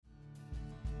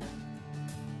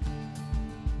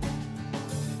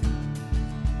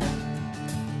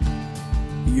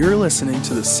You're listening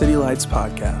to the City Lights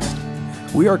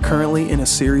Podcast. We are currently in a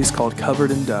series called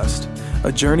Covered in Dust,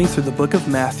 a journey through the book of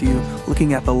Matthew,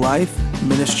 looking at the life,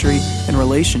 ministry, and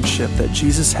relationship that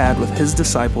Jesus had with his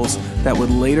disciples that would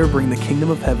later bring the kingdom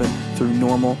of heaven through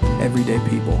normal, everyday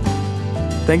people.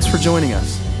 Thanks for joining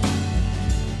us.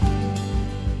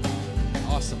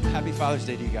 Awesome. Happy Father's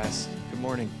Day to you guys. Good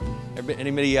morning.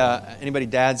 Anybody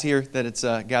dads here that it's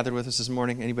gathered with us this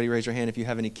morning? Anybody raise your hand if you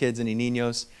have any kids, any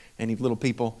niños, any little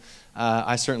people?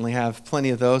 I certainly have plenty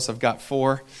of those. I've got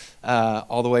 4,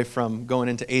 all the way from going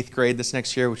into 8th grade this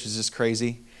next year, which is just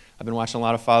crazy. I've been watching a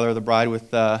lot of Father of the Bride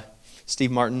with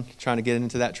Steve Martin, trying to get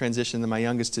into that transition. Then my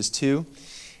youngest is 2.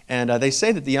 And they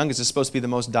say that the youngest is supposed to be the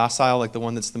most docile, like the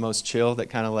one that's the most chill, that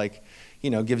kind of like,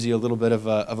 gives you a little bit of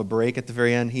a break at the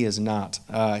very end. He is not.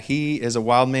 He is a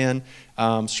wild man,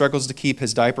 struggles to keep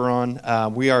his diaper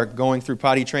on. We are going through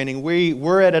potty training.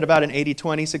 We're at about an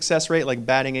 80-20 success rate, like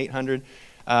batting 800,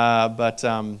 but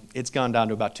it's gone down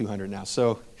to about 200 now.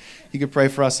 So you could pray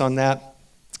for us on that.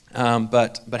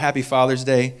 But happy Father's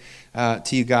Day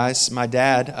to you guys. My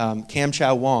dad, Kam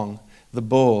Chow Wong, the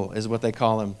bull is what they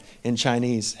call him in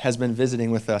Chinese, has been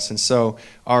visiting with us. And so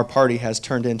our party has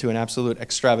turned into an absolute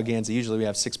extravaganza. Usually we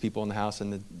have 6 people in the house,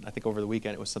 and I think over the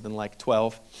weekend it was something like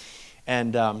 12.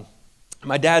 And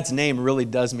my dad's name really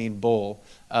does mean bull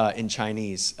in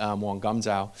Chinese, Wong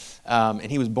Gumzhou.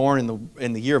 And he was born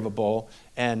in the year of a bull.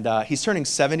 And he's turning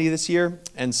 70 this year.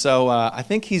 And so I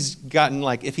think he's gotten,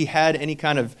 like, if he had any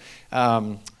kind of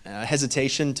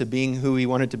hesitation to being who he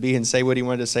wanted to be and say what he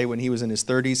wanted to say when he was in his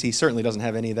 30s, he certainly doesn't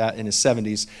have any of that in his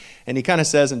 70s. And he kind of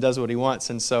says and does what he wants.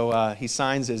 And so he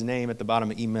signs his name at the bottom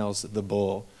of emails, the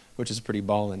bull, which is pretty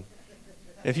ballin'.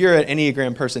 If you're an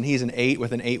Enneagram person, he's an 8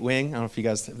 with an 8 wing. I don't know if you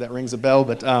guys, if that rings a bell,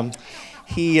 but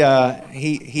he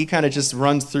kind of just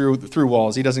runs through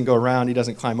walls. He doesn't go around. He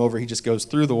doesn't climb over. He just goes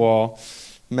through the wall,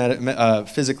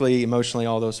 physically, emotionally,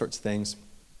 all those sorts of things.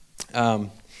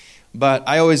 But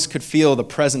I always could feel the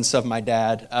presence of my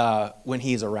dad when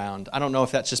he's around. I don't know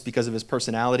if that's just because of his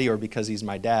personality or because he's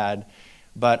my dad,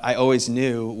 but I always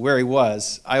knew where he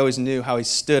was. I always knew how he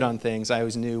stood on things. I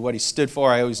always knew what he stood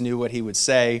for. I always knew what he would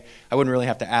say. I wouldn't really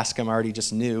have to ask him. I already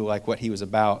just knew like what he was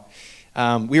about.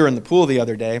 We were in the pool the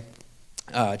other day,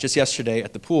 just yesterday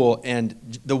at the pool,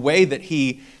 and the way that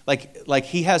he, like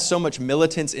he has so much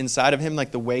militance inside of him,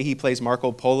 like the way he plays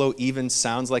Marco Polo even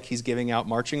sounds like he's giving out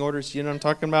marching orders. You know what I'm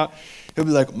talking about? He'll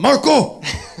be like, Marco,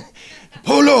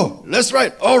 Polo, let's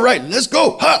right, all right, let's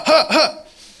go, ha, ha, ha.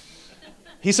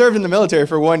 He served in the military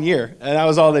for 1 year, and that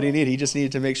was all that he needed. He just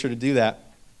needed to make sure to do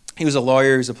that. He was a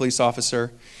lawyer, he was a police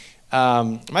officer.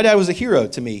 My dad was a hero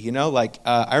to me,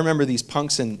 I remember these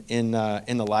punks in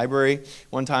the library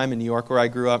one time in New York where I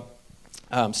grew up,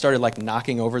 started like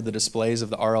knocking over the displays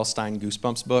of the R.L. Stine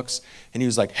Goosebumps books, and he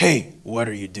was like, hey, what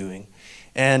are you doing?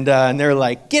 And they were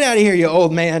like, get out of here, you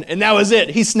old man. And that was it.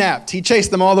 He snapped. He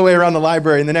chased them all the way around the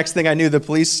library, and the next thing I knew, the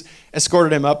police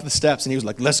escorted him up the steps, and he was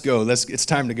like, let's go. It's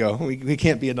time to go. We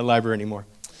can't be in the library anymore.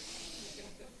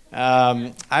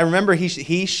 I remember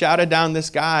he shouted down this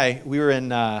guy. We were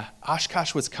in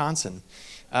Oshkosh, Wisconsin.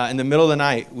 In the middle of the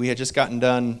night, we had just gotten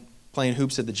done playing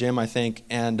hoops at the gym, I think,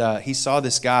 and he saw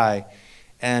this guy,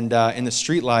 and in the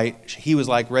street light, he was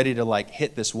like ready to like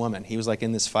hit this woman. He was like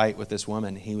in this fight with this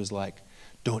woman. He was like,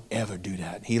 don't ever do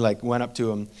that. He like went up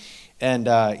to him and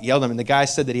yelled at him, and the guy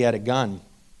said that he had a gun.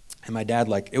 And my dad,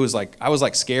 I was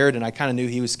like scared, and I kind of knew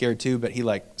he was scared too, but he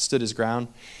like stood his ground.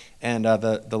 And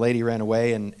the lady ran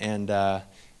away, and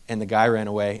the guy ran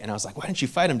away. And I was like, why didn't you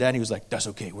fight him, Dad? And he was like, that's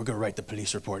okay. We're going to write the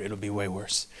police report. It'll be way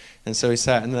worse. And so he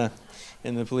sat in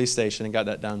the police station and got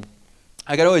that done.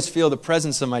 I could always feel the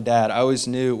presence of my dad. I always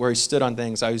knew where he stood on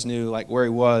things. I always knew like where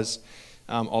he was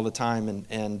all the time.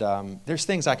 And there's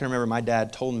things I can remember my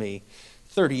dad told me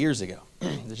 30 years ago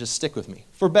that just stick with me,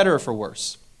 for better or for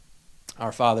worse.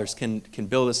 Our fathers can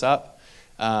build us up.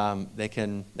 They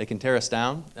can tear us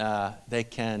down. They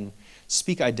can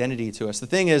speak identity to us. The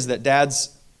thing is that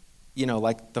dads,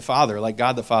 like the Father, like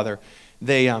God the Father,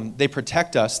 they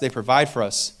protect us, they provide for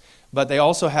us, but they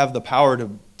also have the power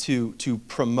to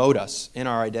promote us in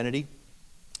our identity.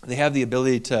 They have the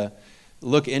ability to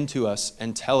look into us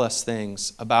and tell us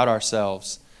things about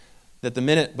ourselves that the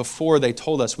minute before they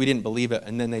told us, we didn't believe it,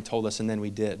 and then they told us, and then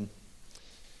we did.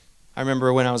 I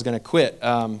remember when I was going to quit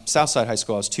Southside High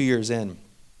School, I was 2 years in,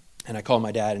 and I called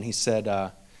my dad, and he said,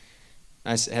 I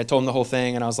had told him the whole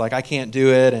thing, and I was like, I can't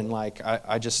do it, and like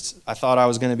I thought I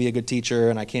was going to be a good teacher,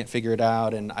 and I can't figure it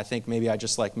out, and I think maybe I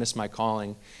just like missed my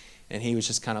calling. And he was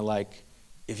just kind of like,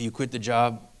 if you quit the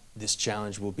job, this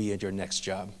challenge will be at your next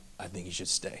job. I think you should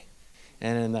stay.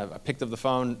 And then I picked up the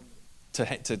phone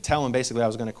to tell him basically I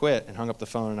was going to quit, and hung up the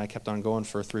phone, and I kept on going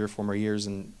for 3 or 4 more years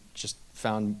and just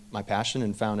found my passion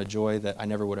and found a joy that I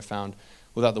never would have found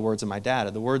without the words of my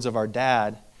dad. The words of our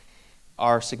dad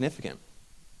are significant.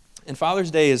 And Father's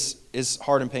Day is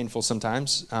hard and painful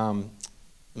sometimes.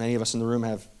 Many of us in the room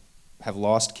have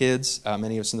lost kids.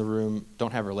 Many of us in the room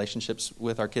don't have relationships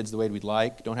with our kids the way we'd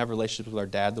like, don't have relationships with our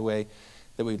dad the way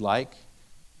that we'd like.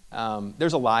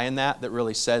 There's a lie in that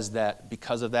really says that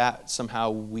because of that, somehow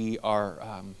we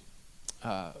are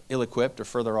ill-equipped or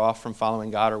further off from following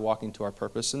God or walking to our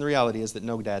purpose. And the reality is that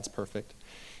no dad's perfect,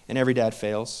 and every dad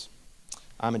fails.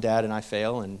 I'm a dad and I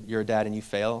fail, and you're a dad and you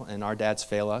fail, and our dads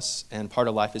fail us. And part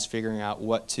of life is figuring out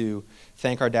what to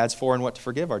thank our dads for and what to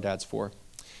forgive our dads for.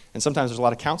 And sometimes there's a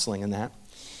lot of counseling in that.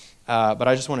 But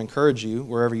I just want to encourage you,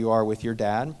 wherever you are with your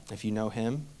dad, if you know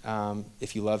him,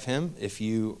 if you love him, if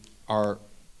you are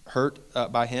hurt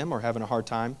by him or having a hard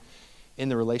time in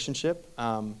the relationship,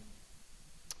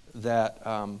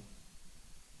 that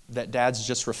dads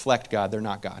just reflect God. They're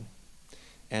not God.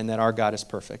 And that our God is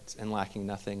perfect and lacking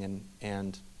nothing.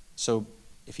 And so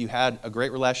if you had a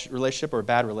great relationship or a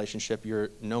bad relationship, you're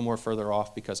no more further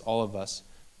off, because all of us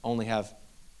only have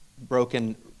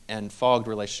broken and fogged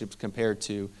relationships compared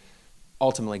to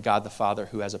ultimately God the Father,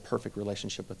 who has a perfect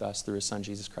relationship with us through his Son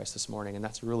Jesus Christ this morning. And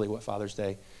that's really what Father's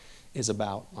Day is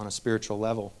about on a spiritual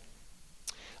level.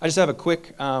 I just have a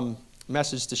quick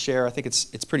message to share. I think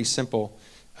it's pretty simple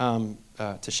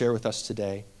to share with us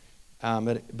today.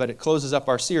 But it closes up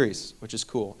our series, which is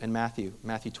cool, in Matthew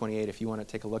 28. If you want to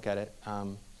take a look at it,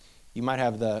 you might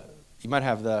have the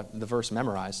verse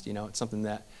memorized. You know, it's something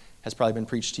that has probably been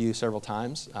preached to you several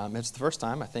times. It's the first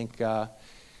time. I think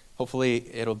hopefully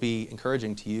it'll be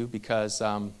encouraging to you, because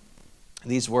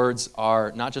these words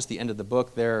are not just the end of the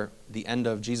book; they're the end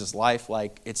of Jesus' life.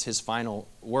 Like, it's his final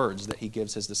words that he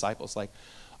gives his disciples. Like,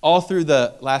 all through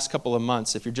the last couple of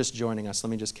months, if you're just joining us, let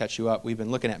me just catch you up. We've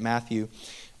been looking at Matthew.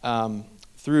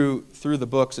 Through the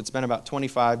books. It's been about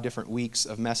 25 different weeks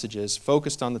of messages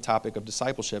focused on the topic of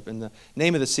discipleship. And the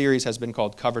name of the series has been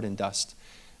called Covered in Dust.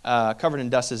 Covered in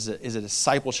dust is a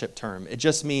discipleship term. It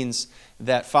just means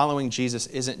that following Jesus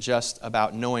isn't just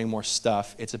about knowing more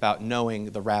stuff. It's about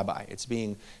knowing the rabbi. It's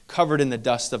being covered in the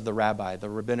dust of the rabbi. The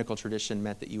rabbinical tradition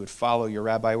meant that you would follow your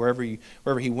rabbi wherever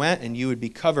he went, and you would be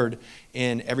covered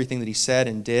in everything that he said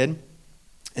and did.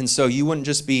 And so you wouldn't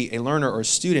just be a learner or a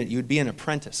student. You would be an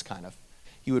apprentice, kind of.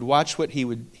 You would watch what he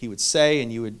would say,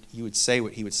 and you would say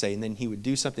what he would say, and then he would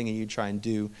do something, and you'd try and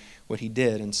do what he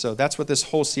did. And so that's what this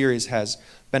whole series has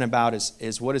been about,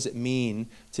 is what does it mean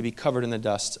to be covered in the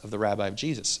dust of the rabbi of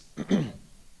Jesus.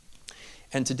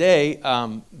 And today,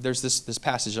 there's this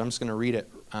passage. I'm just going to read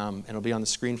it, and it'll be on the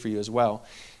screen for you as well.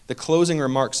 The closing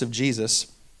remarks of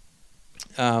Jesus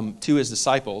to his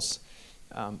disciples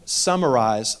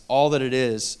summarize all that it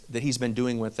is that he's been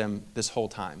doing with them this whole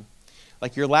time.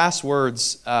 Like, your last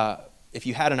words, if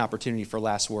you had an opportunity for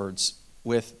last words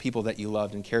with people that you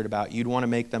loved and cared about, you'd want to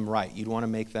make them right. You'd want to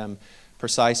make them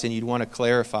precise, and you'd want to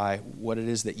clarify what it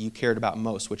is that you cared about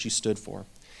most, what you stood for.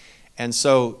 And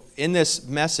so in this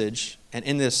message and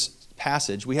in this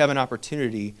passage, we have an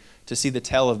opportunity to see the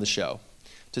tell of the show,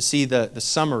 to see the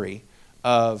summary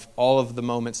of all of the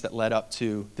moments that led up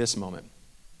to this moment.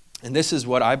 And this is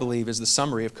what I believe is the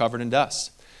summary of Covered in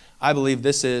Dust. I believe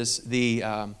this is the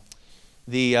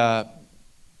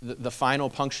final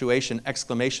punctuation,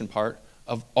 exclamation part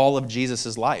of all of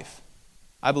Jesus' life.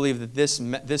 I believe that this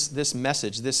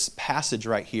message, this passage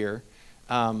right here,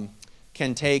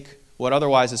 can take what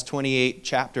otherwise is 28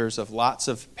 chapters of lots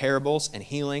of parables and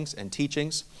healings and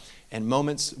teachings and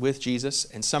moments with Jesus,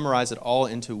 and summarize it all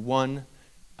into one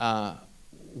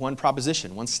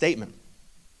proposition, one statement.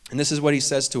 And this is what he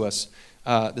says to us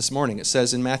this morning. It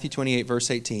says in Matthew 28, verse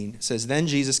 18, it says, "Then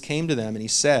Jesus came to them and he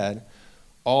said,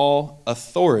 'All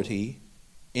authority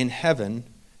in heaven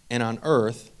and on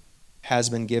earth has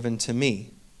been given to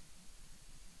me.'"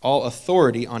 All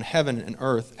authority on heaven and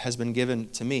earth has been given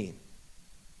to me.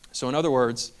 So in other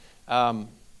words,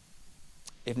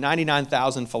 if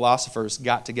 99,000 philosophers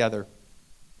got together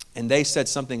and they said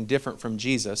something different from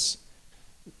Jesus,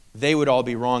 they would all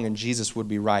be wrong and Jesus would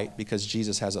be right, because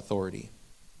Jesus has authority.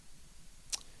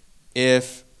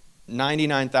 If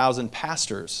 99,000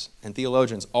 pastors and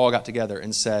theologians all got together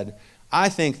and said, "I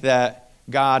think that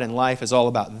God and life is all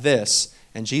about this,"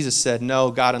 and Jesus said, "No,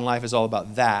 God and life is all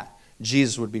about that,"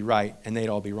 Jesus would be right and they'd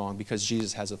all be wrong, because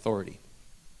Jesus has authority.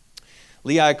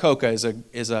 Lee Iacocca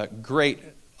is a great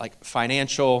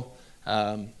financial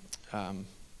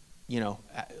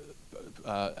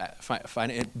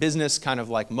business kind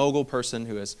of mogul person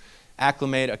who has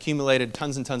accumulated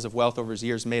tons and tons of wealth over his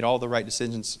years, made all the right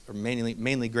decisions, or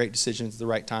mainly great decisions at the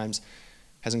right times,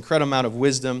 has an incredible amount of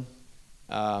wisdom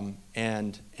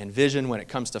and vision when it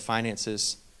comes to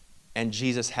finances, and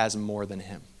Jesus has more than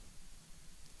him.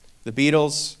 The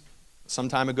Beatles, some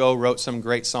time ago, wrote some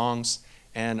great songs,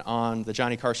 and on the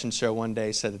Johnny Carson show one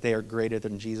day said that they are greater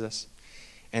than Jesus,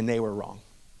 and they were wrong,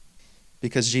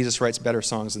 because Jesus writes better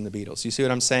songs than the Beatles. You see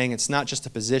what I'm saying? It's not just a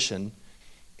position,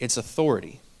 it's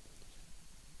authority.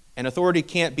 And authority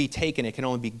can't be taken, it can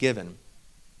only be given.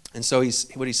 And so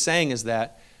what he's saying is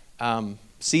that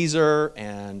Caesar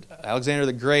and Alexander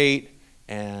the Great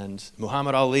and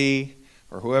Muhammad Ali,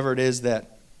 or whoever it is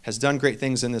that has done great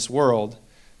things in this world,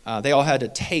 they all had to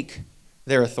take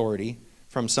their authority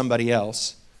from somebody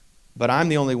else. But I'm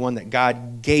the only one that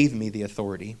God gave me the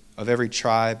authority of every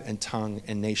tribe and tongue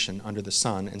and nation under the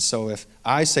sun. And so if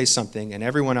I say something and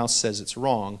everyone else says it's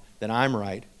wrong, then I'm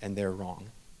right and they're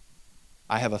wrong.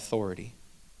 I have authority.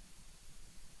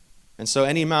 And so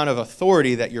any amount of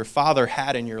authority that your father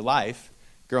had in your life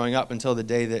growing up until the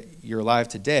day that you're alive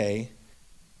today,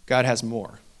 God has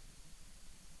more.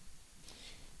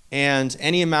 And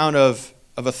any amount of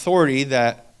authority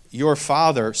that your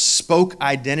father spoke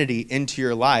identity into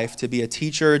your life to be a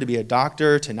teacher, to be a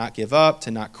doctor, to not give up,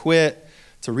 to not quit,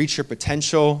 to reach your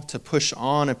potential, to push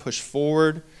on and push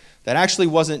forward, that actually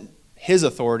wasn't his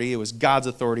authority, it was God's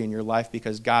authority in your life,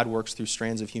 because God works through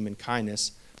strands of human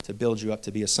kindness to build you up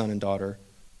to be a son and daughter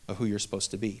of who you're supposed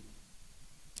to be.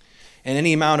 And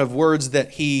any amount of words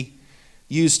that he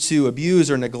used to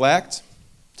abuse or neglect,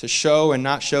 to show and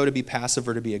not show, to be passive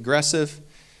or to be aggressive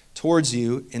towards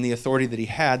you in the authority that he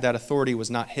had, that authority was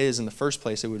not his in the first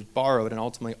place. It was borrowed, and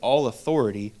ultimately all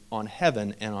authority on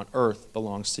heaven and on earth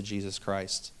belongs to Jesus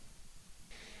Christ.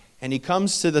 And he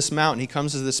comes to this mountain, he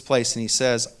comes to this place, and he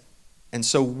says, and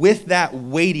so with that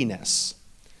weightiness,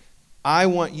 I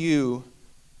want you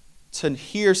to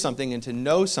hear something and to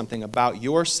know something about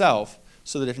yourself,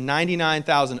 so that if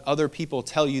 99,000 other people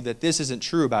tell you that this isn't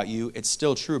true about you, it's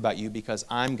still true about you, because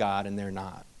I'm God and they're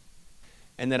not.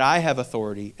 And that I have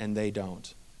authority and they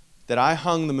don't. That I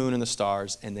hung the moon and the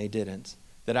stars and they didn't.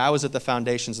 That I was at the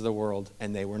foundations of the world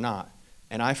and they were not.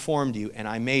 And I formed you and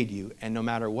I made you, and no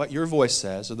matter what your voice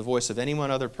says or the voice of any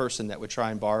one other person that would try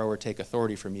and borrow or take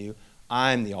authority from you,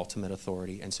 I'm the ultimate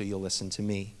authority, and so you'll listen to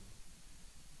me.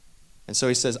 And so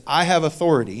he says, I have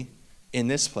authority in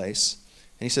this place.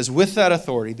 And he says, with that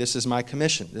authority, this is my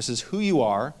commission. This is who you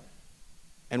are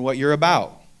and what you're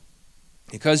about.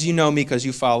 Because you know me, because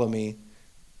you follow me,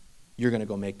 you're going to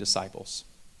go make disciples.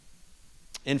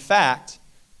 In fact,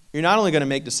 you're not only going to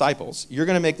make disciples, you're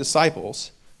going to make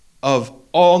disciples of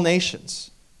all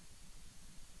nations,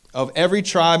 of every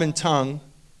tribe and tongue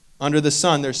under the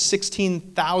sun. There's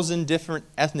 16,000 different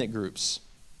ethnic groups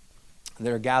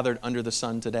that are gathered under the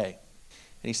sun today.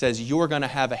 And he says, you're going to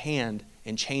have a hand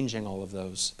in changing all of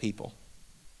those people.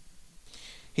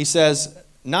 He says,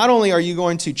 not only are you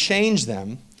going to change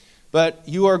them, but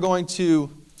you are going to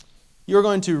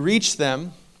reach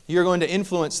them, you're going to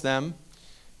influence them,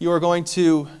 you are going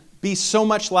to be so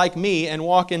much like me and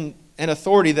walk in an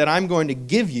authority that I'm going to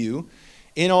give you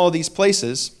in all these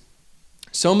places,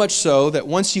 so much so that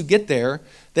once you get there,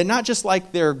 that not just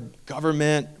like their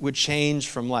government would change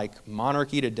from like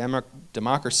monarchy to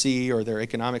democracy, or their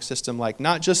economic system, like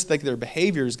not just like their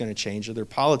behavior is going to change or their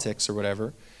politics or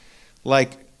whatever,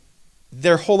 like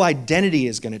their whole identity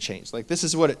is going to change. Like this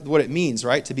is what it means,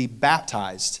 right? To be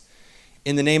baptized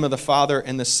in the name of the Father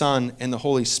and the Son and the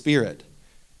Holy Spirit.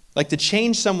 Like to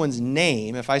change someone's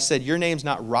name, if I said your name's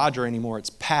not Roger anymore, it's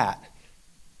Pat,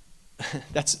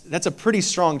 that's a pretty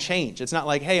strong change. It's not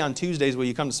like, hey, on Tuesdays will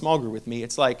you come to small group with me?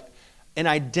 It's like an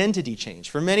identity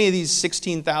change. For many of these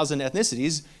 16,000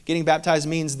 ethnicities, getting baptized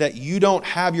means that you don't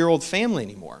have your old family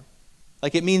anymore.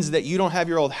 Like it means that you don't have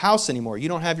your old house anymore. You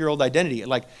don't have your old identity.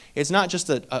 Like it's not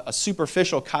just a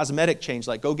superficial cosmetic change,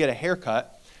 like go get a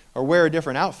haircut or wear a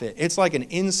different outfit. It's like an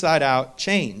inside-out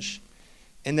change.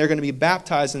 And they're going to be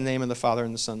baptized in the name of the Father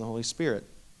and the Son and the Holy Spirit.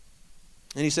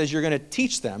 And he says you're going to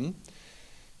teach them.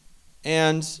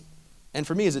 And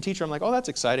for me as a teacher, I'm like, oh, that's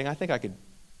exciting. I think I could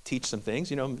teach some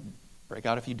things, break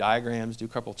out a few diagrams, do a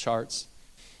couple charts.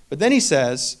 But then he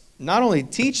says, not only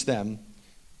teach them,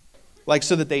 like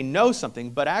so that they know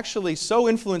something, but actually so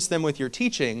influence them with your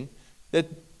teaching that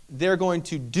they're going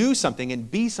to do something and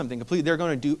be something completely. They're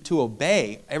going to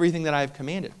obey everything that I have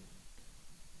commanded.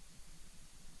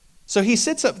 So he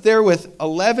sits up there with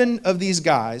 11 of these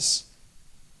guys.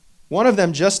 One of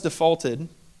them just defaulted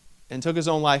and took his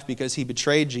own life because he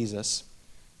betrayed Jesus.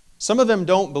 Some of them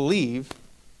don't believe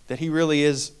that he really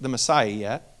is the Messiah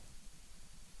yet.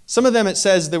 Some of them, it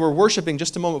says, they were worshiping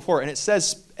just a moment before, and it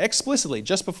says explicitly,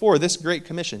 just before this Great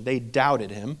Commission, they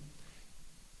doubted him.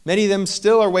 Many of them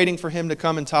still are waiting for him to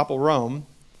come and topple Rome.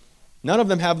 None of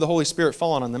them have the Holy Spirit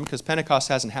fallen on them because Pentecost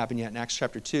hasn't happened yet in Acts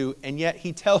chapter 2, and yet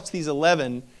he tells these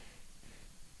 11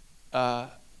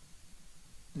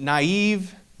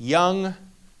 naive, young,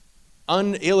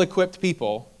 ill-equipped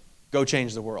people, go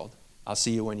change the world. I'll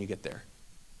see you when you get there.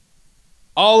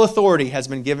 All authority has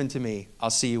been given to me. I'll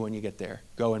see you when you get there.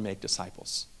 Go and make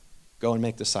disciples. Go and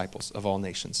make disciples of all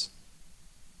nations.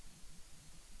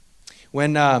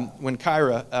 When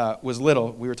Kyra was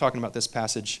little, we were talking about this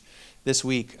passage this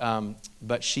week,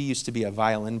 but she used to be a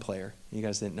violin player. You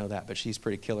guys didn't know that, but she's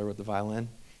pretty killer with the violin.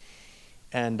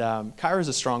 And Kyra's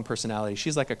a strong personality.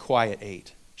 She's like a quiet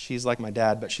 8. She's like my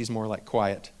dad, but she's more like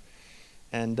quiet.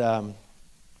 And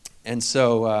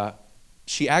so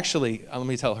she actually, let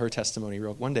me tell her testimony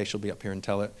real. One day she'll be up here and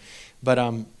tell it.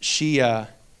 But she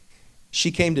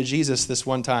came to Jesus this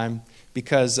one time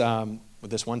because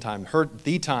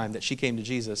the time that she came to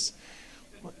Jesus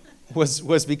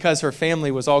was because her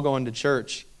family was all going to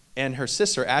church, and her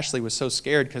sister Ashley was so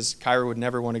scared because Kyra would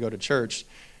never want to go to church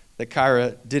that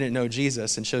Kyra didn't know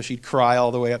Jesus, and so she'd cry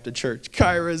all the way up to church.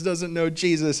 Kyra doesn't know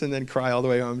Jesus, and then cry all the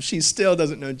way home. She still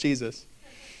doesn't know Jesus.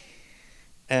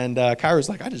 And Kyra's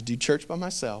like, I just do church by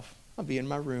myself. I'll be in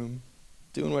my room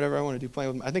doing whatever I want to do,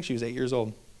 playing with I think she was 8 years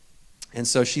old. And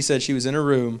so she said she was in her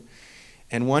room,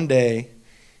 and one day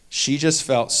she just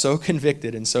felt so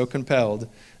convicted and so compelled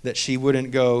that she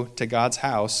wouldn't go to God's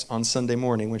house on Sunday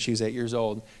morning when she was 8 years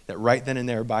old, that right then and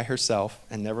there by herself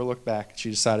and never looked back, she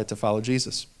decided to follow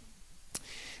Jesus.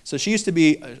 So she used to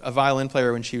be a violin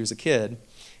player when she was a kid,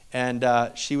 and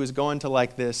she was going to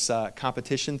like this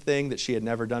competition thing that she had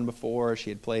never done before. She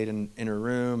had played in her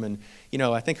room, and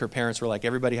I think her parents were like,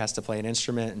 everybody has to play an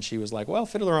instrument, and she was like, well,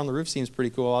 Fiddler on the Roof seems pretty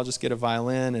cool. I'll just get a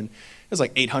violin, and it was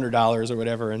like $800 or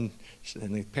whatever, and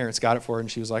the parents got it for her,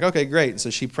 and she was like, okay, great. And so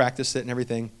she practiced it and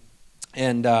everything,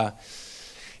 and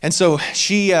so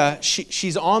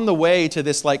she's on the way to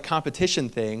this like competition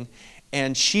thing.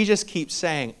 And she just keeps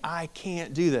saying, I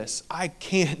can't do this. I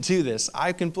can't do this.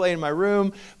 I can play in my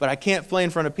room, but I can't play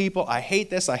in front of people. I hate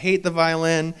this. I hate the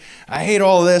violin. I hate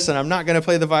all this, and I'm not going to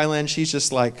play the violin. She's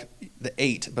just like the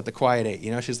 8, but the quiet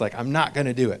 8. She's like, I'm not going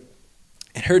to do it.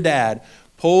 And her dad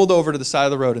pulled over to the side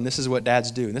of the road, and this is what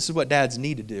dads do, and this is what dads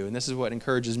need to do, and this is what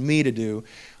encourages me to do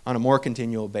on a more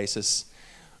continual basis.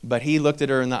 But he looked at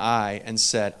her in the eye and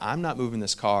said, I'm not moving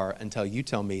this car until you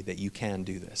tell me that you can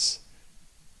do this.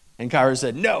 And Kyra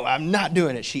said, no, I'm not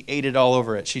doing it. She ate it all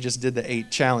over it. She just did the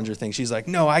 8 challenger thing. She's like,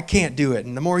 no, I can't do it.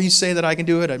 And the more you say that I can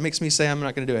do it, it makes me say I'm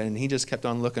not going to do it. And he just kept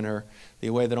on looking at her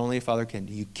the way that only a father can.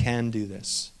 You can do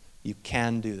this. You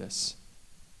can do this.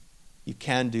 You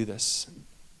can do this.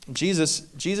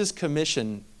 Jesus'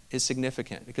 commission is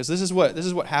significant because this is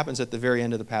what happens at the very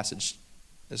end of the passage.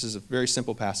 This is a very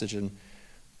simple passage, and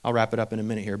I'll wrap it up in a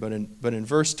minute here, but in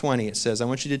verse 20 it says, I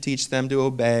want you to teach them to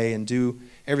obey and do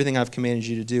everything I've commanded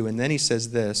you to do. And then he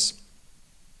says this,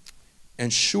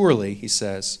 and surely, he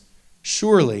says,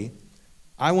 surely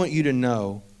I want you to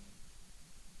know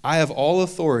I have all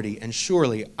authority, and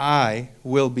surely I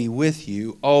will be with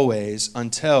you always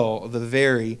until the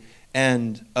very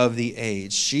end of the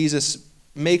age. Jesus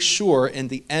makes sure in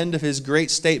the end of his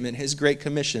great statement, his great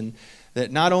commission,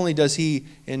 that not only does he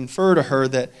infer to her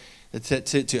that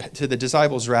to the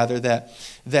disciples rather,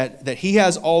 that he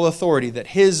has all authority, that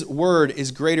his word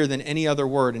is greater than any other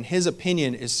word, and his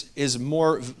opinion is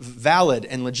more valid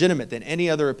and legitimate than any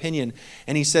other opinion.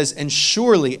 And he says, and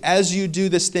surely as you do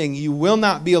this thing, you will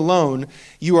not be alone.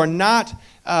 You are not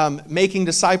making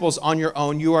disciples on your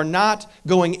own. You are not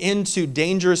going into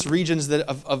dangerous regions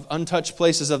of untouched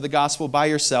places of the gospel by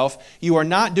yourself. You are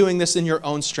not doing this in your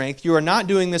own strength. You are not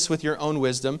doing this with your own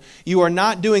wisdom. You are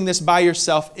not doing this by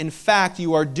yourself. In fact,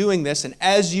 you are doing this, and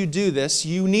as you do this,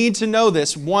 you need to know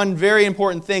this one very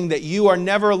important thing, that you are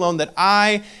never alone, that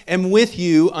I am with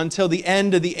you until the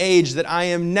end of the age, that I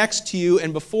am next to you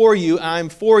and before you, I am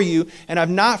for you, and I've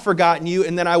not forgotten you,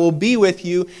 and that I will be with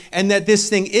you, and that this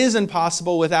thing is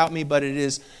impossible without me, but it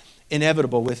is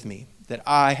inevitable with me, that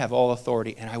I have all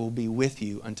authority and I will be with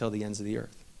you until the ends of the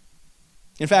earth.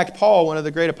 In fact, Paul, one of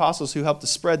the great apostles who helped to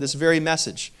spread this very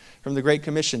message from the Great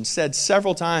Commission, said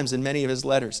several times in many of his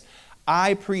letters,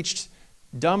 I preached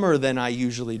dumber than I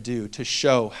usually do to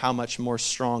show how much more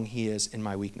strong he is in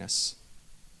my weakness.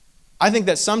 I think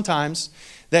that sometimes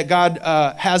that God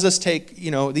has us take,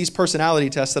 these personality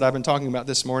tests that I've been talking about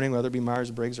this morning, whether it be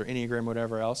Myers-Briggs or Enneagram,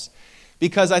 whatever else,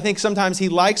 because I think sometimes he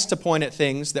likes to point at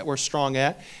things that we're strong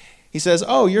at. He says,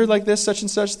 oh, you're like this, such and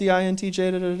such, the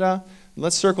INTJ,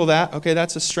 Let's circle that. Okay,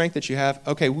 that's a strength that you have.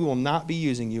 Okay, we will not be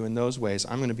using you in those ways.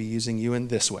 I'm going to be using you in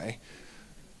this way.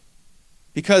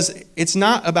 Because it's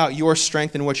not about your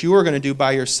strength and what you are going to do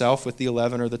by yourself with the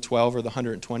 11 or the 12 or the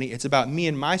 120. It's about me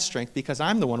and my strength because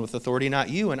I'm the one with authority, not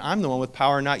you, and I'm the one with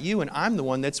power, not you, and I'm the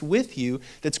one that's with you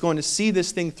that's going to see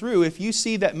this thing through. If you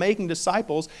see that making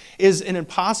disciples is an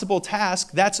impossible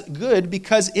task, that's good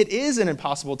because it is an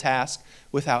impossible task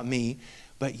without me,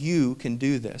 but you can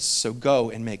do this, so go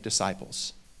and make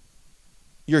disciples.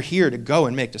 You're here to go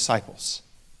and make disciples.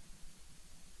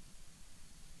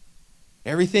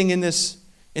 Everything in this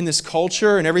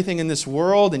culture and everything in this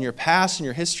world and your past and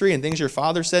your history and things your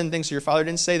father said and things your father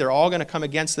didn't say, they're all going to come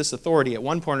against this authority at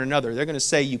one point or another. They're going to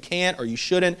say you can't or you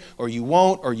shouldn't or you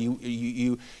won't or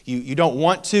you don't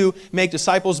want to make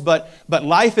disciples. But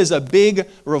life is a big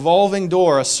revolving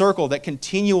door, a circle that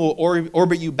continually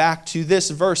orbit you back to this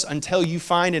verse until you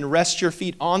find and rest your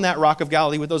feet on that rock of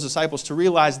Galilee with those disciples to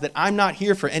realize that I'm not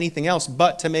here for anything else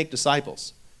but to make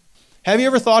disciples. Have you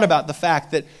ever thought about the fact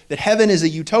that heaven is a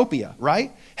utopia,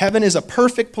 right? Heaven is a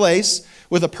perfect place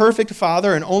with a perfect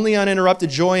Father and only uninterrupted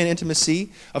joy and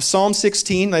intimacy. Of Psalm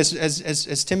 16,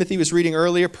 as Timothy was reading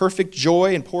earlier, perfect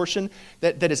joy and portion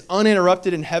that is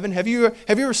uninterrupted in heaven. Have you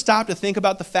ever stopped to think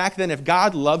about the fact that if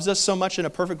God loves us so much in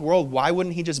a perfect world, why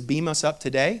wouldn't He just beam us up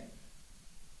today?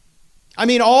 I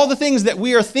mean, all the things that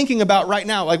we are thinking about right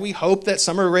now, like we hope that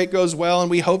summer break goes well and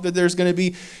we hope that there's going to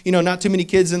be, not too many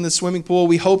kids in the swimming pool.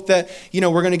 We hope that,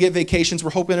 we're going to get vacations. We're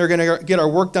hoping we're going to get our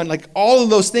work done. Like all of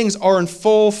those things are in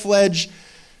full-fledged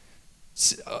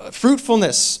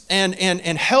fruitfulness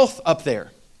and health up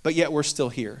there, but yet we're still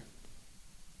here.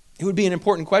 It would be an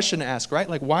important question to ask, right?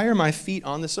 Like, why are my feet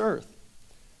on this earth?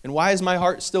 And why is my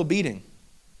heart still beating?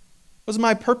 What's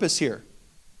my purpose here?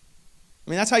 I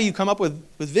mean, that's how you come up with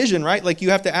vision, right? Like you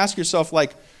have to ask yourself,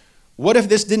 like, what if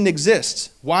this didn't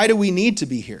exist? Why do we need to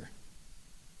be here?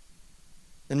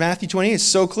 And Matthew 28 is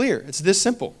so clear. It's this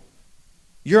simple.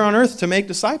 You're on earth to make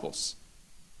disciples.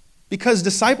 Because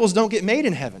disciples don't get made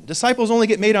in heaven. Disciples only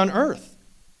get made on earth.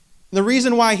 And the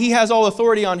reason why He has all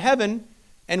authority on heaven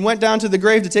and went down to the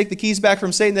grave to take the keys back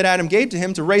from Satan that Adam gave to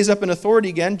Him to raise up an authority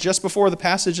again just before the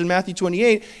passage in Matthew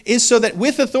 28 is so that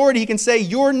with authority He can say,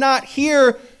 you're not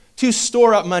here to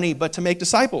store up money, but to make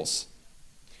disciples.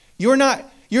 You're not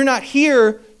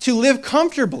here to live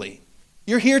comfortably.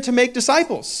 You're here to make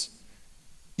disciples.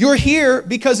 You're here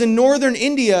because in northern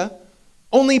India,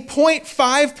 only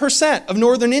 0.5% of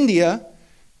northern India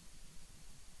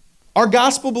are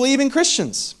gospel-believing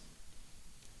Christians.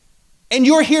 And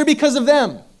you're here because of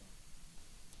them.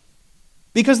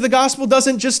 Because the gospel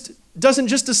doesn't just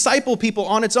disciple people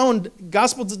on its own.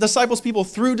 Gospel disciples people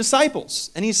through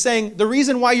disciples. And He's saying the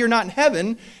reason why you're not in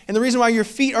heaven and the reason why your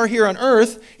feet are here on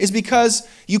earth is because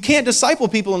you can't disciple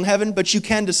people in heaven, but you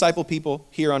can disciple people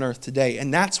here on earth today.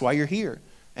 And that's why you're here.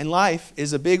 And life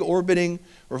is a big orbiting,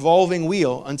 revolving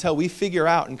wheel until we figure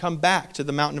out and come back to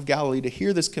the mountain of Galilee to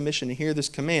hear this commission, to hear this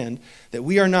command that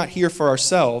we are not here for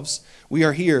ourselves. We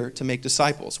are here to make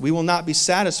disciples. We will not be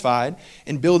satisfied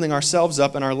in building ourselves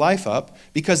up and our life up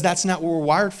because that's not what we're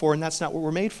wired for and that's not what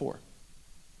we're made for.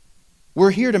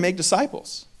 We're here to make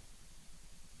disciples.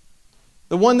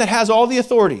 The one that has all the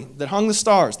authority, that hung the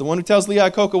stars, the one who tells Lee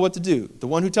Iacocca what to do, the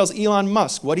one who tells Elon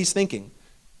Musk what he's thinking,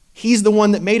 He's the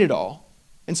one that made it all.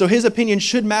 And so His opinion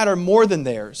should matter more than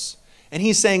theirs. And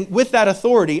He's saying, with that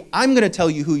authority, I'm going to tell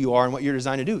you who you are and what you're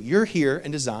designed to do. You're here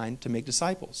and designed to make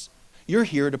disciples. You're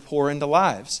here to pour into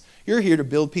lives. You're here to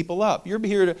build people up. You're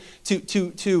here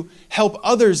to help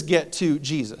others get to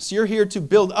Jesus. You're here to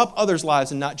build up others'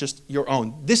 lives and not just your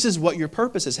own. This is what your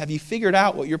purpose is. Have you figured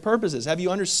out what your purpose is? Have you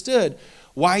understood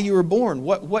why you were born?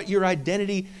 What your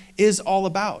identity is all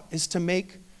about, is to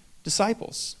make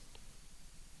disciples.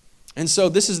 And so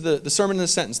this is the sermon in a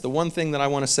sentence, the one thing that I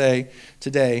want to say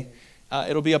today.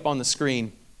 It'll be up on the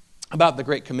screen about the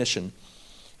Great Commission.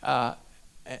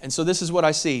 And so this is what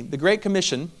I see. The Great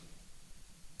Commission,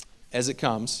 as it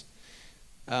comes,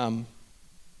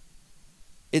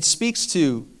 it speaks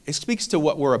to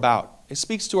what we're about. It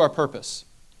speaks to our purpose.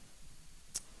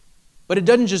 But it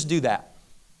doesn't just do that.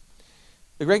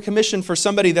 The Great Commission for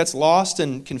somebody that's lost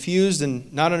and confused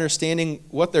and not understanding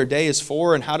what their day is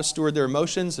for and how to steward their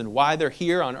emotions and why they're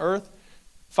here on earth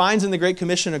finds in the Great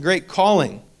Commission a great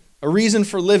calling, a reason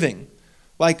for living,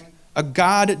 like a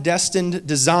God-destined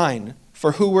design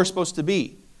for who we're supposed to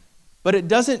be. But it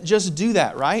doesn't just do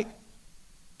that, right?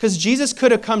 Because Jesus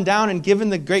could have come down and given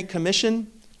the Great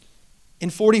Commission in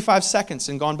 45 seconds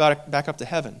and gone back up to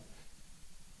heaven.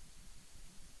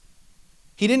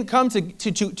 He didn't come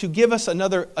to give us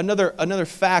another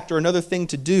fact or another thing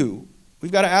to do.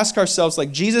 We've got to ask ourselves,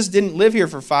 like, Jesus didn't live here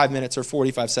for 5 minutes or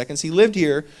 45 seconds. He lived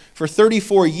here for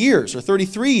 34 years or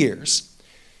 33 years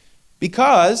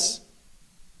because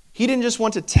he didn't just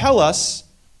want to tell us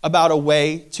about a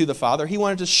way to the Father. He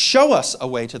wanted to show us a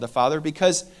way to the Father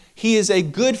because he is a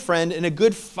good friend and a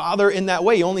good father in that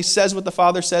way. He only says what the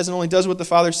Father says and only does what the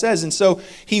Father says. And so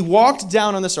he walked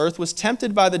down on this earth, was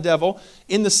tempted by the devil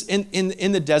in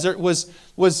the desert,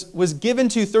 was given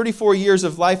to 34 years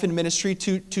of life and ministry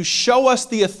to show us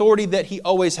the authority that he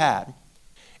always had.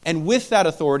 And with that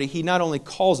authority, he not only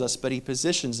calls us, but he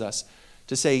positions us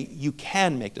to say, you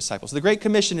can make disciples. The Great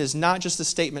Commission is not just a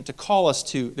statement to call us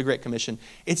to the Great Commission.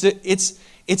 It's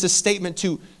a statement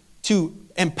to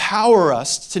empower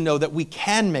us to know that we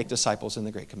can make disciples in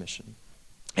the Great Commission.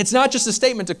 It's not just a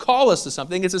statement to call us to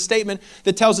something. It's a statement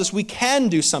that tells us we can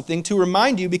do something, to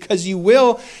remind you, because you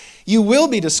will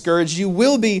be discouraged. You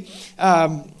will be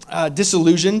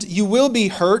disillusioned. You will be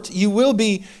hurt. You will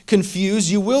be confused.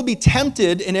 You will be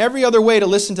tempted in every other way to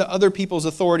listen to other people's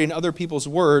authority and other people's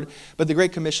word. But the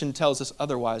Great Commission tells us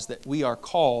otherwise, that we are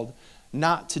called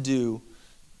not to do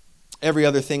every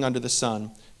other thing under the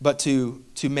sun, but to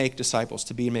make disciples,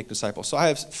 to be and make disciples. So I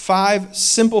have 5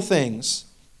 simple things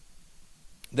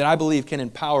that I believe can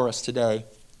empower us today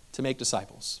to make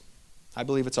disciples. I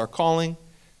believe it's our calling,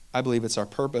 I believe it's our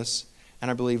purpose,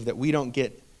 and I believe that we don't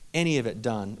get any of it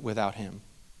done without him.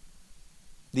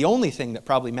 The only thing that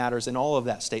probably matters in all of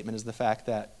that statement is the fact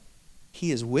that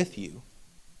he is with you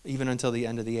even until the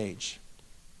end of the age.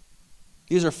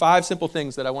 These are 5 simple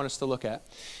things that I want us to look at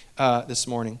this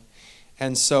morning.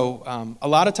 And so a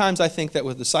lot of times I think that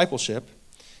with discipleship,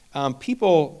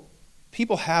 people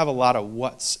have a lot of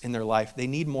what's in their life. They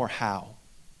need more how.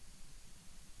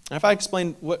 And if I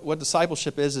explain what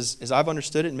discipleship is, as I've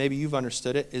understood it, and maybe you've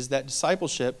understood it, is that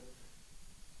discipleship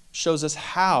shows us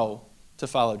how to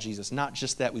follow Jesus, not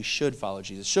just that we should follow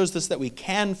Jesus. It shows us that we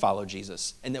can follow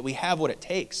Jesus and that we have what it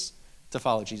takes to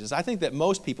follow Jesus. I think that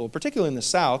most people, particularly in the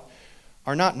South,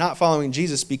 are not following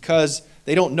Jesus because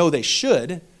they don't know they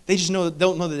should. They just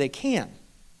don't know that they can.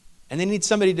 And they need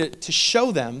somebody to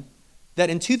show them that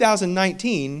in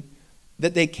 2019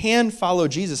 that they can follow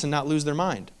Jesus and not lose their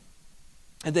mind.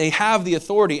 And they have the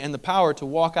authority and the power to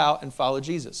walk out and follow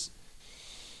Jesus.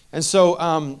 And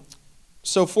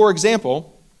so, for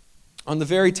example, on the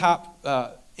very top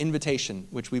invitation,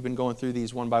 which we've been going through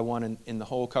these one by one in the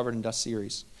whole Covered in Dust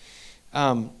series,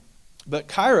 but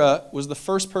Kyra was the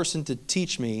first person to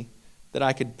teach me that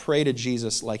I could pray to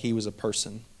Jesus like he was a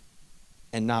person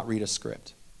and not read a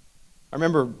script. I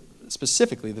remember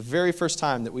specifically the very first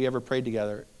time that we ever prayed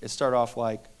together, it started off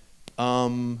like,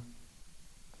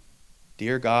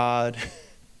 Dear God,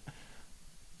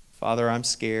 Father, I'm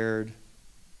scared.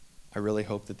 I really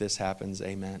hope that this happens.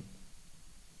 Amen.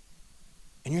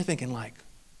 And you're thinking like,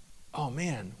 oh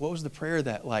man, what was the prayer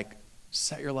that like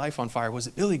set your life on fire? Was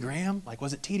it Billy Graham? Like,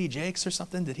 was it T.D. Jakes or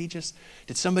something?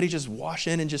 Did somebody just wash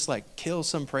in and just like kill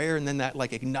some prayer and then that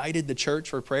like ignited the church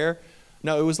for prayer?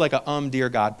 No, it was like a dear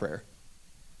God prayer.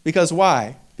 Because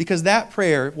why? Because that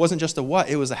prayer wasn't just a what,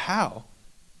 it was a how.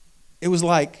 It was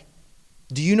like,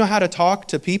 do you know how to talk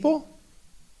to people?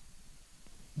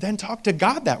 Then talk to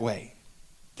God that way.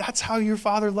 That's how your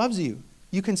Father loves you.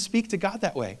 You can speak to God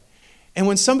that way. And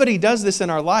when somebody does this in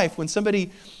our life, when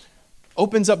somebody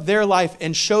opens up their life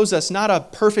and shows us not a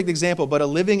perfect example, but a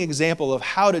living example of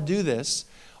how to do this,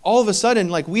 all of a sudden,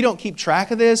 like, we don't keep track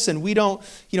of this and we don't,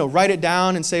 write it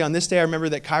down and say, on this day I remember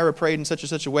that Kyra prayed in such and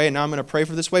such a way and now I'm going to pray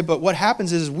for this way. But what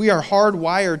happens is we are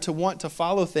hardwired to want to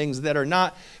follow things that are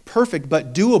not perfect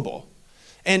but doable.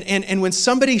 And when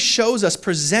somebody shows us,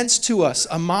 presents to us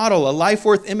a model, a life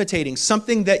worth imitating,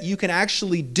 something that you can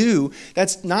actually do,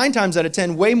 that's 9 times out of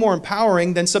 10 way more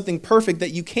empowering than something perfect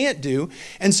that you can't do.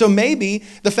 And so maybe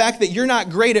the fact that you're not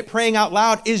great at praying out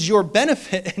loud is your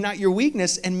benefit and not your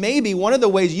weakness. And maybe one of the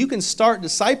ways you can start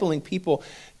discipling people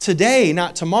today,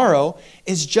 not tomorrow,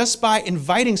 is just by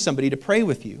inviting somebody to pray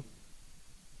with you.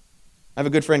 I have a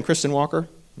good friend, Kristen Walker.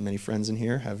 Many friends in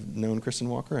here have known Kristen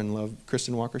Walker and love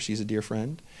Kristen Walker. She's a dear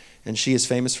friend. And she is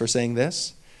famous for saying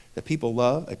this, that people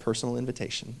love a personal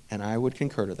invitation. And I would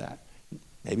concur to that.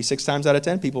 Maybe 6 times out of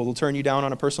 10, people will turn you down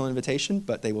on a personal invitation,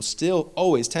 but they will still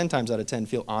always 10 times out of 10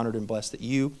 feel honored and blessed that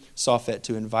you saw fit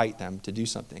to invite them to do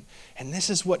something. And this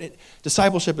is what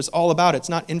discipleship is all about. It's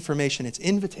not information, it's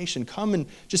invitation. Come and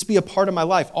just be a part of my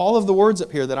life. All of the words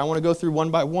up here that I want to go through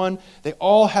one by one, they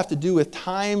all have to do with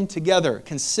time together,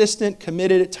 consistent,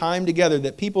 committed time together,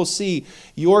 that people see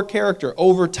your character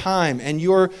over time and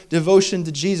your devotion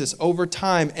to Jesus over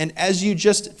time. And as you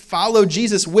just follow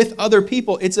Jesus with other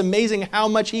people, it's amazing how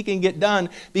much he can get done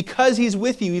because he's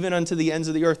with you even unto the ends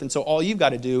of the earth. And so all you've got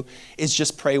to do is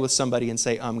just pray with somebody and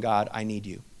say, God, I need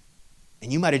you.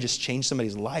 And you might have just changed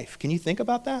somebody's life. Can you think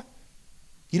about that?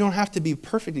 You don't have to be a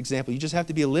perfect example. You just have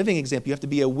to be a living example. You have to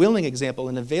be a willing example,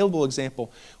 an available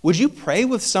example. Would you pray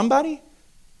with somebody?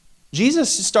 Jesus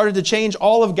started to change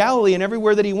all of Galilee, and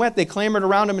everywhere that he went, they clamored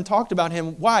around him and talked about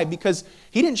him. Why? Because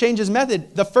he didn't change his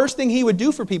method. The first thing he would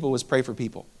do for people was pray for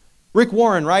people. Rick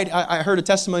Warren, right? I heard a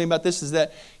testimony about this, is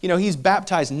that, he's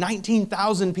baptized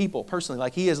 19,000 people personally.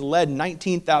 Like, he has led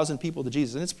 19,000 people to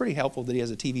Jesus. And it's pretty helpful that he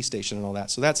has a TV station and all that.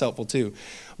 So that's helpful too.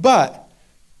 But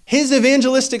his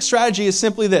evangelistic strategy is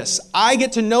simply this. I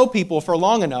get to know people for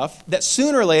long enough that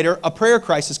sooner or later a prayer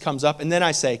crisis comes up, and then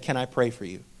I say, can I pray for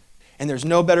you? And there's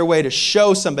no better way to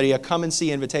show somebody a come and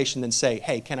see invitation than say,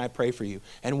 hey, can I pray for you?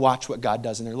 And watch what God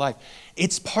does in their life.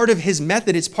 It's part of his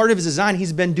method. It's part of his design.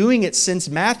 He's been doing it since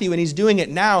Matthew, and he's doing it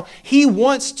now. He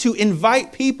wants to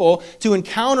invite people to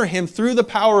encounter him through the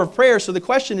power of prayer. So the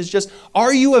question is just,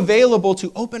 are you available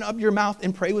to open up your mouth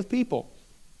and pray with people?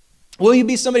 Will you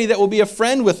be somebody that will be a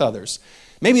friend with others?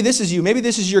 Maybe this is you. Maybe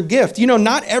this is your gift.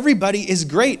 Not everybody is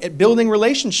great at building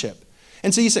relationship.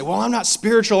 And so you say, well, I'm not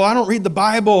spiritual. I don't read the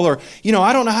Bible, or,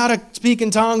 I don't know how to speak in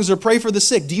tongues or pray for the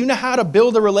sick. Do you know how to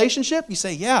build a relationship? You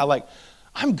say, yeah,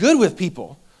 I'm good with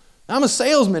people. I'm a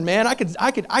salesman, man. I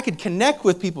could connect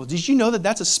with people. Did you know that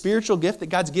that's a spiritual gift that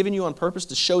God's given you on purpose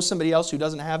to show somebody else who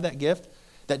doesn't have that gift?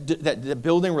 That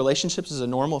building relationships is a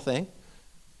normal thing?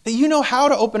 That you know how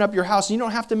to open up your house. You don't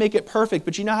have to make it perfect,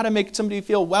 but you know how to make somebody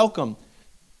feel welcome.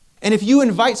 And if you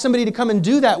invite somebody to come and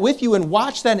do that with you and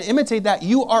watch that and imitate that,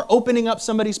 you are opening up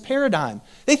somebody's paradigm.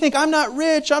 They think, I'm not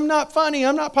rich, I'm not funny,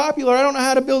 I'm not popular, I don't know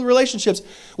how to build relationships.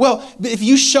 Well, if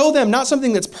you show them not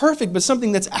something that's perfect, but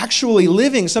something that's actually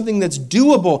living, something that's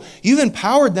doable, you've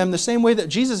empowered them the same way that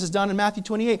Jesus has done in Matthew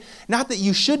 28. Not that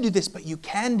you should do this, but you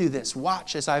can do this.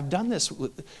 Watch as I've done this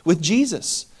with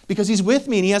Jesus. Because he's with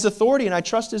me and he has authority, and I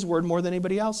trust his word more than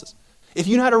anybody else's. If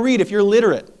you know how to read, if you're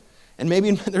literate, and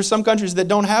maybe there's some countries that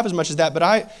don't have as much as that, but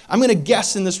I'm going to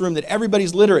guess in this room that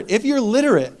everybody's literate. If you're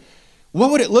literate,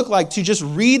 what would it look like to just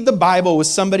read the Bible with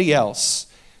somebody else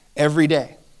every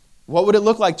day? What would it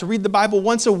look like to read the Bible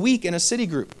once a week in a city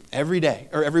group every day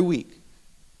or every week?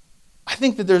 I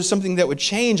think that there's something that would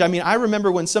change. I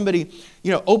remember when somebody,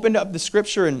 opened up the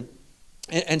scripture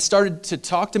and started to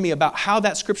talk to me about how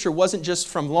that scripture wasn't just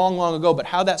from long, long ago, but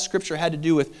how that scripture had to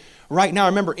do with right now. I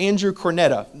remember Andrew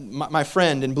Cornetta, my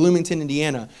friend in Bloomington,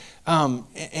 Indiana,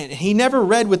 and he never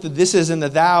read with the thises and the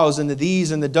thous and the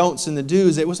these and the don'ts and the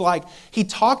do's. It was like he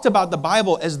talked about the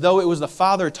Bible as though it was the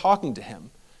Father talking to him.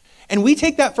 And we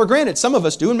take that for granted. Some of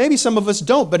us do, and maybe some of us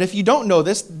don't. But if you don't know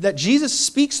this, that Jesus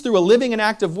speaks through a living and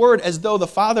active word as though the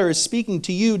Father is speaking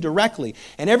to you directly.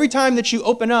 And every time that you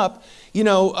open up,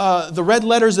 the red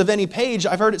letters of any page,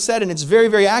 I've heard it said, and it's very,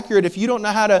 very accurate, if you don't know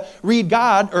how to read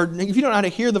God, or if you don't know how to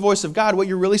hear the voice of God, what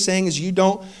you're really saying is you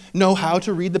don't know how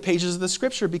to read the pages of the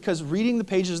Scripture, because reading the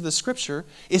pages of the Scripture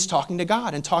is talking to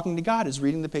God, and talking to God is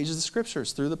reading the pages of the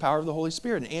Scriptures through the power of the Holy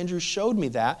Spirit. And Andrew showed me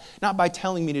that, not by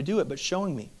telling me to do it, but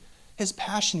showing me. His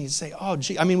passion, he'd say,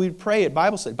 we'd pray at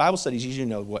Bible study. Bible studies,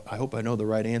 usually I hope I know the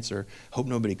right answer. Hope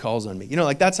nobody calls on me.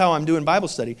 That's how I'm doing Bible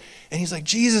study. And he's like,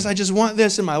 Jesus, I just want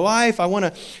this in my life. I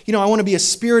want to be a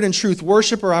spirit and truth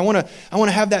worshiper. I want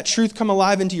to have that truth come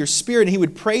alive into your spirit. And he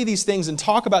would pray these things and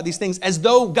talk about these things as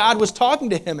though God was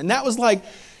talking to him. And that was like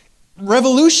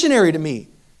revolutionary to me.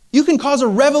 You can cause a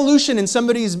revolution in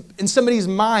somebody's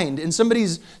mind, in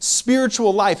somebody's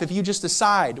spiritual life, if you just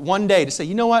decide one day to say,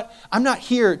 you know what? I'm not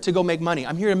here to go make money.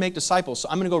 I'm here to make disciples, so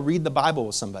I'm going to go read the Bible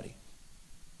with somebody.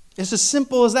 It's as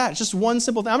simple as that. It's just one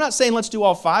simple thing. I'm not saying let's do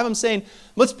all five. I'm saying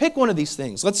let's pick one of these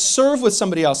things. Let's serve with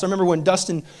somebody else. I remember when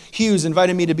Dustin Hughes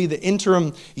invited me to be the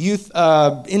interim youth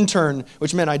intern,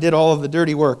 which meant I did all of the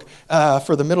dirty work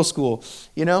for the middle school,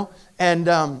 And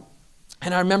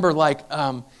I remember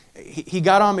he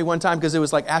got on me one time because it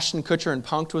was like Ashton Kutcher and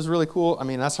Punk'd was really cool.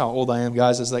 That's how old I am,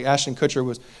 guys. It's like Ashton Kutcher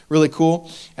was really cool.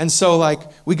 And so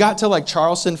we got to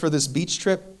Charleston for this beach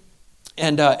trip,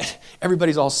 and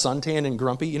everybody's all suntanned and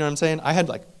grumpy, you know what I'm saying? I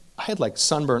had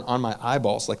sunburn on my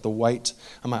eyeballs, the white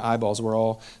on my eyeballs were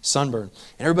all sunburned.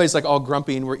 And everybody's all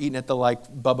grumpy, and we're eating at the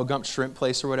Bubba Gump shrimp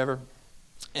place or whatever.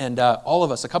 And all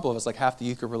of us, a couple of us, half the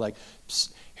youth group were like,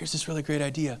 psst, here's this really great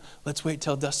idea. Let's wait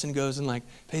till Dustin goes and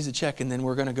pays a check, and then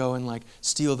we're going to go and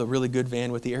steal the really good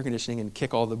van with the air conditioning and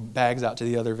kick all the bags out to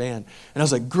the other van. And I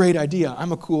was like, great idea.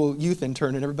 I'm a cool youth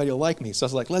intern and everybody will like me. So I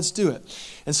was like, let's do it.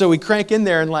 And so we crank in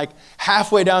there, and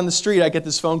halfway down the street, I get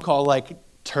this phone call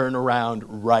turn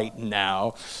around right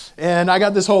now. And I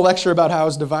got this whole lecture about how I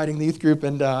was dividing the youth group,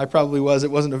 and I probably was.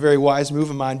 It wasn't a very wise move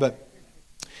of mine, but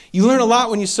You learn a lot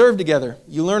when you serve together.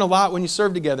 You learn a lot when you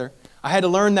serve together. I had to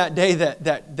learn that day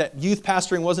that youth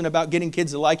pastoring wasn't about getting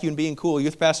kids to like you and being cool.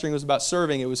 Youth pastoring was about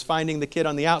serving. It was finding the kid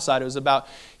on the outside. It was about,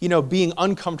 being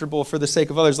uncomfortable for the sake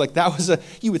of others. Like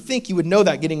you would think you would know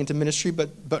that getting into ministry,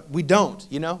 but we don't,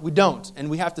 we don't. And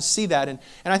we have to see that. And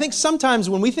I think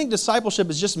sometimes when we think discipleship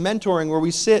is just mentoring where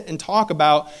we sit and talk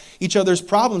about each other's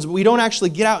problems, but we don't actually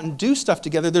get out and do stuff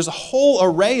together, there's a whole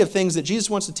array of things that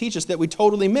Jesus wants to teach us that we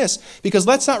totally miss. Because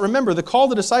let's not remember, the call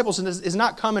to disciples is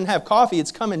not come and have coffee,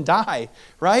 it's come and die.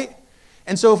 Right?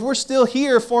 And so if we're still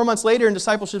here 4 months later and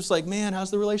discipleship's like, man,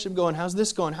 how's the relationship going? How's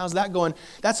this going? How's that going?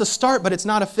 That's a start, but it's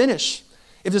not a finish.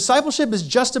 If discipleship is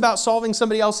just about solving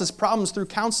somebody else's problems through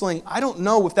counseling, I don't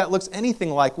know if that looks anything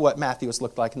like what Matthew has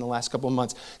looked like in the last couple of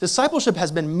months. Discipleship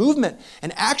has been movement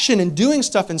and action and doing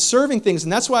stuff and serving things.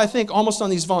 And that's why I think almost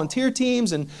on these volunteer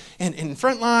teams and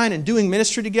frontline and doing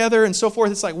ministry together and so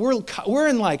forth, it's like we're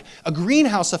in like a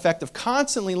greenhouse effect of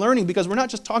constantly learning because we're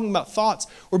not just talking about thoughts.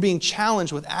 We're being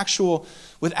challenged with actual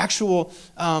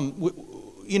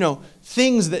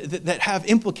things that have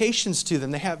implications to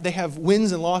them. They have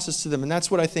wins and losses to them, and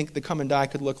that's what I think the come and die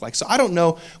could look like. So I don't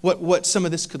know what some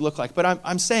of this could look like, but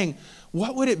I'm saying,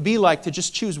 what would it be like to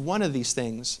just choose one of these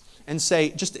things and say,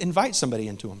 just invite somebody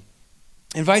into them.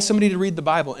 Invite somebody to read the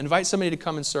Bible. Invite somebody to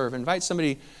come and serve. Invite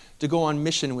somebody to go on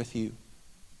mission with you.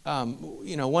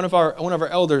 One of our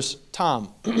elders,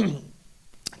 Tom,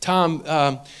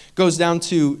 goes down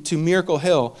to Miracle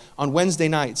Hill on Wednesday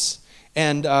nights.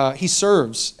 And he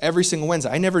serves every single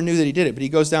Wednesday. I never knew that he did it, but he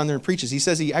goes down there and preaches. He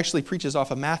says he actually preaches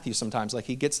off of Matthew sometimes. Like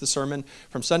he gets the sermon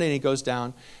from Sunday and he goes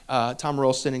down, Tom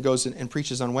Ralston, and goes and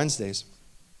preaches on Wednesdays.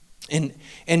 And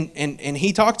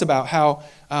he talked about how,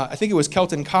 I think it was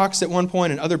Kelton Cox at one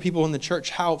point and other people in the church,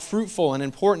 how fruitful and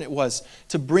important it was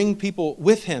to bring people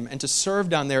with him and to serve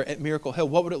down there at Miracle Hill.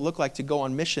 What would it look like to go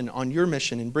on mission, on your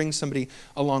mission, and bring somebody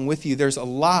along with you? There's a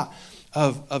lot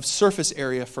of surface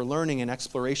area for learning and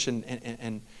exploration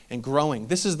and growing.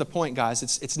 This is the point, guys.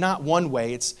 It's not one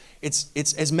way. It's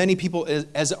as many people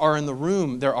as are in the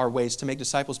room, there are ways to make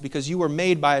disciples because you were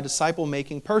made by a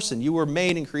disciple-making person. You were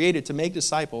made and created to make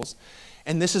disciples.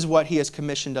 And this is what he has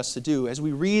commissioned us to do. As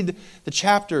we read the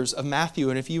chapters of Matthew,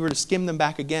 and if you were to skim them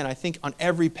back again, I think on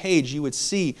every page you would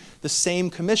see the same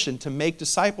commission to make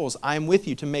disciples. I am with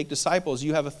you to make disciples.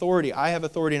 You have authority. I have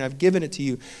authority, and I've given it to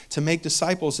you to make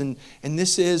disciples. And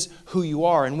this is who you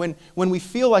are. And when we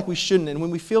feel like we shouldn't, and when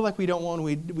we feel like we don't want,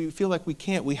 we feel like we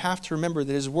can't, we have to remember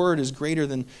that his word is greater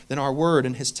than our word,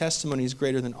 and his testimony is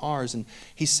greater than ours. And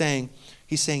he's saying,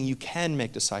 you can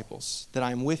make disciples, that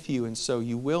I am with you, and so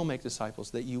you will make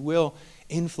disciples, that you will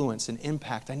influence and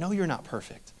impact. I know you're not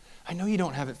perfect. I know you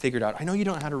don't have it figured out. I know you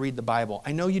don't know how to read the Bible.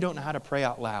 I know you don't know how to pray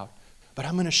out loud. But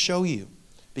I'm going to show you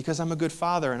because I'm a good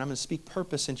father, and I'm going to speak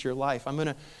purpose into your life. I'm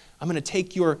going to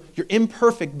take your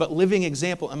imperfect but living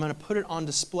example. I'm going to put it on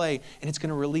display, and it's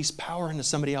going to release power into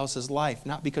somebody else's life,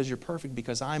 not because you're perfect,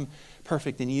 because I'm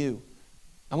perfect in you.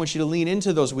 I want you to lean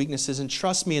into those weaknesses and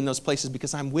trust me in those places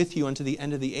because I'm with you unto the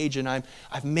end of the age, and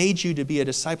I've made you to be a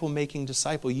disciple-making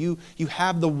disciple. You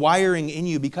have the wiring in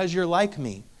you because you're like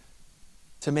me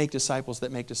to make disciples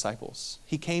that make disciples.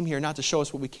 He came here not to show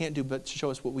us what we can't do, but to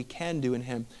show us what we can do in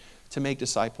him to make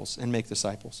disciples and make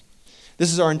disciples.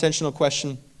 This is our intentional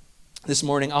question this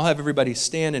morning. I'll have everybody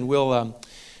stand and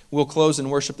we'll close in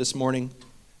worship this morning,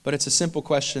 but it's a simple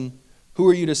question. Who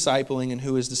are you discipling and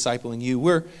who is discipling you?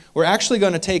 We're actually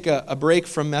going to take a break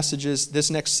from messages.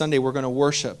 This next Sunday, we're going to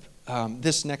worship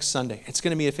this next Sunday. It's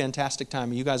going to be a fantastic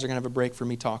time. You guys are going to have a break for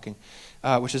me talking,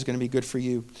 which is going to be good for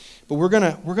you. But we're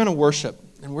going to worship,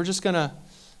 and we're just going to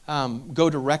go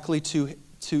directly to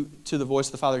the voice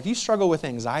of the Father. If you struggle with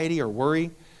anxiety or worry,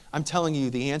 I'm telling you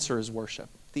the answer is worship.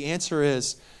 The answer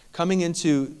is coming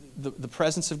into the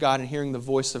presence of God and hearing the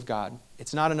voice of God.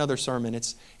 It's not another sermon.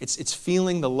 It's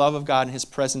feeling the love of God and his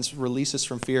presence release us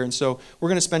from fear. And so we're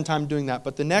going to spend time doing that.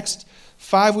 But the next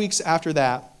 5 weeks after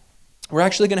that, we're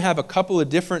actually going to have a couple of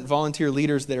different volunteer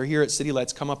leaders that are here at City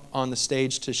Lights come up on the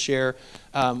stage to share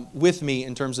with me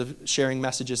in terms of sharing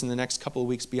messages in the next couple of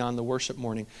weeks beyond the worship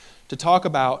morning to talk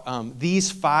about these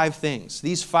 5 things,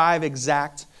 these 5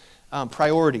 exact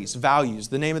priorities, values.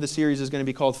 The name of the series is going to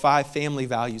be called 5 Family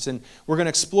Values. And we're going to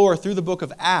explore through the book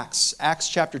of Acts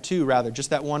chapter 2 rather, just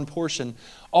that one portion,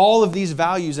 all of these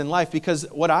values in life, because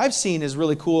what I've seen is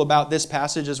really cool about this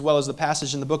passage as well as the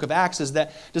passage in the book of Acts is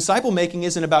that disciple making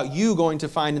isn't about you going to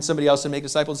find in somebody else and make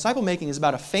disciples. Disciple making is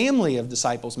about a family of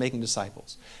disciples making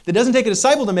disciples. It doesn't take a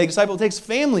disciple to make disciples, it takes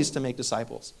families to make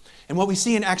disciples. And what we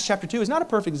see in Acts chapter 2 is not a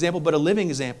perfect example, but a living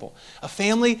example. A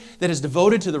family that is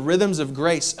devoted to the rhythms of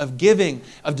grace, of giving,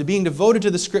 of being devoted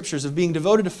to the scriptures, of being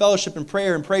devoted to fellowship and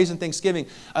prayer and praise and thanksgiving.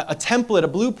 A template, a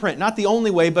blueprint, not the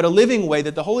only way, but a living way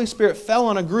that the Holy Spirit fell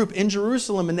on a group in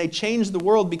Jerusalem and they changed the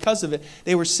world because of it.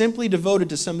 They were simply devoted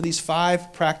to some of these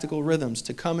 5 practical rhythms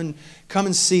to come and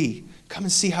see. Come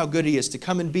and see how good He is, to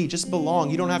come and be, just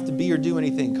belong. You don't have to be or do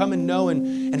anything. Come and know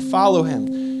and follow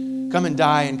Him. Come and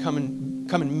die and come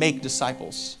and make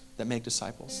disciples that make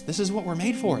disciples. This is what we're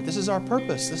made for. This is our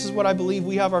purpose. This is what I believe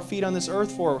we have our feet on this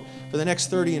earth for the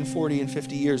next 30 and 40 and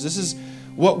 50 years. This is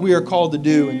what we are called to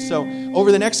do. And so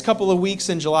over the next couple of weeks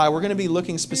in July, we're going to be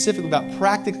looking specifically about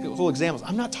practical examples.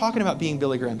 I'm not talking about being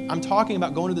Billy Graham. I'm talking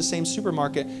about going to the same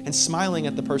supermarket and smiling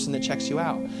at the person that checks you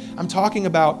out. I'm talking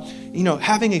about,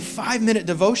 having a 5-minute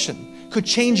devotion could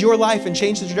change your life and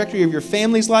change the trajectory of your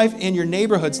family's life and your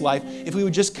neighborhood's life if we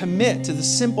would just commit to the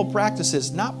simple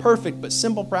practices, not perfect, but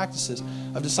simple practices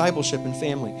of discipleship and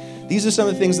family. These are some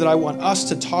of the things that I want us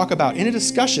to talk about in a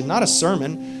discussion, not a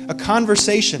sermon, a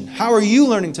conversation. How are you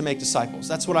learning to make disciples?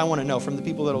 That's what I want to know from the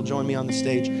people that will join me on the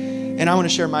stage. And I want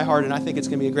to share my heart, and I think it's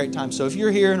going to be a great time. So if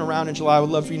you're here and around in July, I would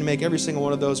love for you to make every single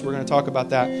one of those. We're going to talk about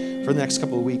that for the next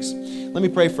couple of weeks. Let me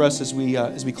pray for us as we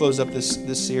close up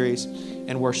this series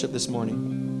and worship this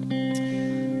morning.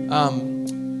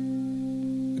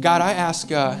 God, I ask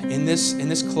in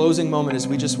this closing moment as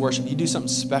we just worship, you do something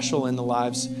special in the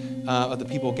lives of the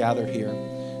people gathered here.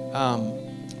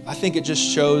 I think it just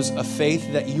shows a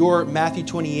faith that your Matthew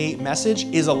 28 message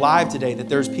is alive today, that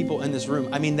there's people in this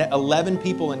room. I mean, that 11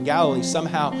 people in Galilee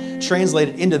somehow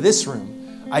translated into this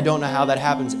room. I don't know how that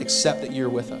happens except that you're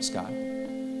with us, God.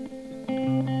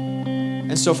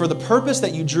 And so for the purpose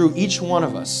that you drew each one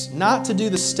of us, not to do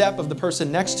the step of the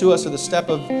person next to us or the step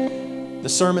of the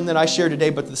sermon that I shared today,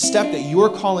 but the step that you're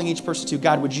calling each person to,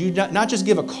 God, would you not just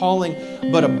give a calling,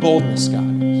 but a boldness, God,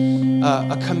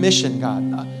 a commission,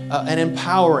 God, an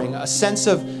empowering, a sense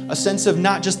of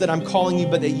not just that I'm calling you,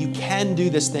 but that you can do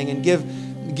this thing, and give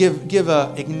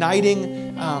a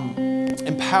igniting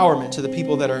empowerment to the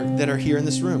people that are here in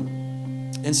this room.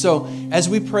 And so as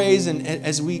we praise and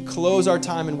as we close our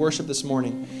time in worship this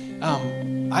morning,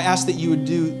 I ask that you would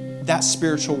do that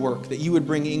spiritual work, that you would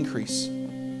bring increase,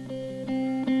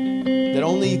 that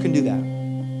only you can do that.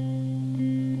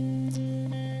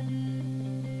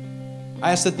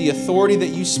 I ask that the authority that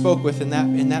you spoke with in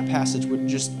that passage would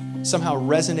just somehow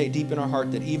resonate deep in our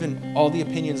heart, that even all the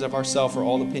opinions of ourselves or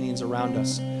all the opinions around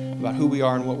us about who we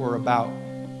are and what we're about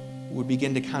would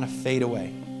begin to kind of fade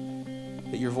away.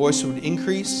 That your voice would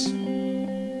increase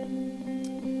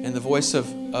and the voice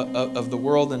of the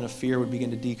world and of fear would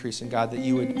begin to decrease. And God, that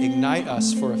you would ignite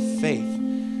us for a faith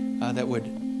that would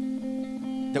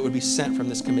be sent from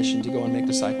this commission to go and make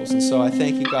disciples. And so I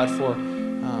thank you, God, for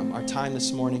our time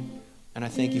this morning. And I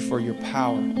thank you for your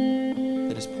power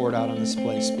that is poured out on this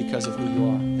place because of who you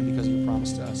are and because of your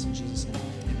promise to us. In Jesus' name.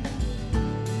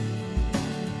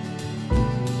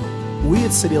 We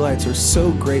at City Lights are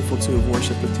so grateful to have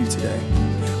worshiped with you today.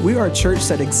 We are a church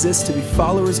that exists to be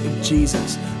followers of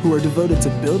Jesus, who are devoted to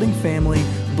building family,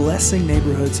 blessing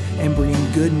neighborhoods, and bringing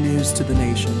good news to the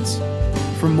nations.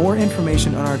 For more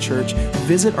information on our church,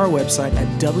 visit our website at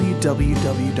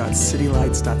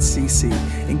www.citylights.cc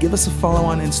and give us a follow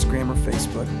on Instagram or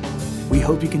Facebook. We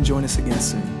hope you can join us again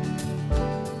soon.